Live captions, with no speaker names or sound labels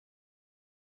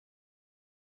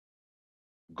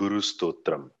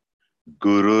गुरुस्तोत्रम्।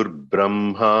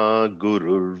 गुरुर्ब्रह्मा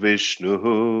गुरुर्विष्णुः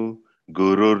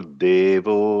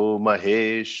गुरुर्देवो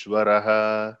महेश्वरः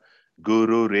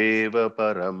गुरुरेव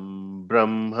परं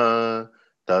ब्रह्म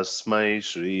तस्मै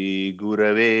श्री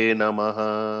गुरवे नमः।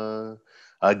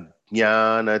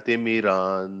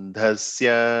 अज्ञानतिमिरान्धस्य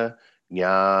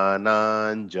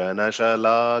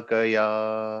ज्ञानाञ्जनशलाकया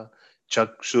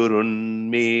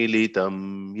चक्षुरुन्मीलितं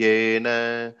येन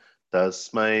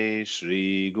तस्मै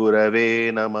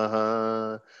श्रीगुरवे नमः।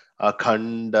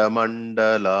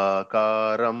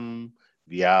 अखण्डमण्डलाकारं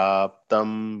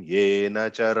व्याप्तं येन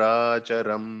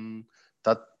चराचरं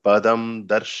तत्पदं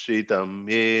दर्शितं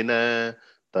येन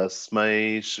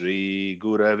तस्मै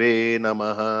श्रीगुरवे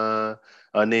नमः।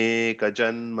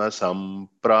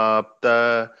 अनेकजन्मसम्प्राप्त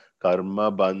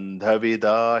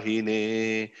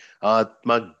कर्मबन्धविदाहिने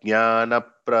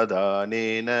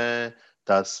आत्मज्ञानप्रदानेन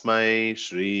तस्मै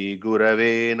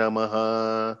श्रीगुरवे नमः।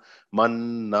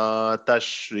 मन्नाथ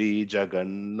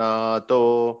श्रीजगन्नाथो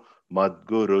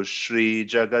मद्गुरुः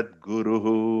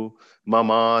श्रीजगद्गुरुः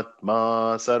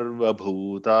ममात्मा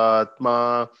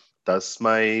सर्वभूतात्मा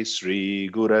तस्मै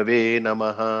श्रीगुरवे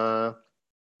नमः।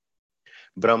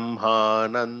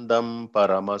 ब्रह्मानन्दं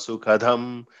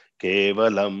परमसुखदं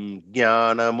केवलं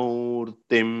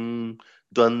ज्ञानमूर्तिं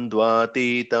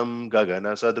द्वन्द्वातीतं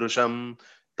गगनसदृशं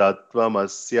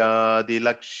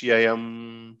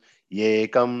तत्त्वमस्यादिलक्ष्यम्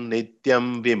एकं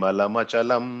नित्यं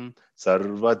विमलमचलं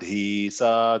सर्वधी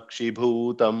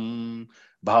साक्षिभूतं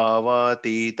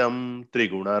भावातीतं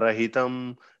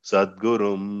त्रिगुणरहितं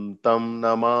सद्गुरुं तं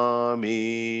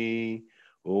नमामि।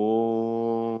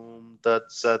 ॐ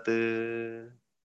तत्सत्।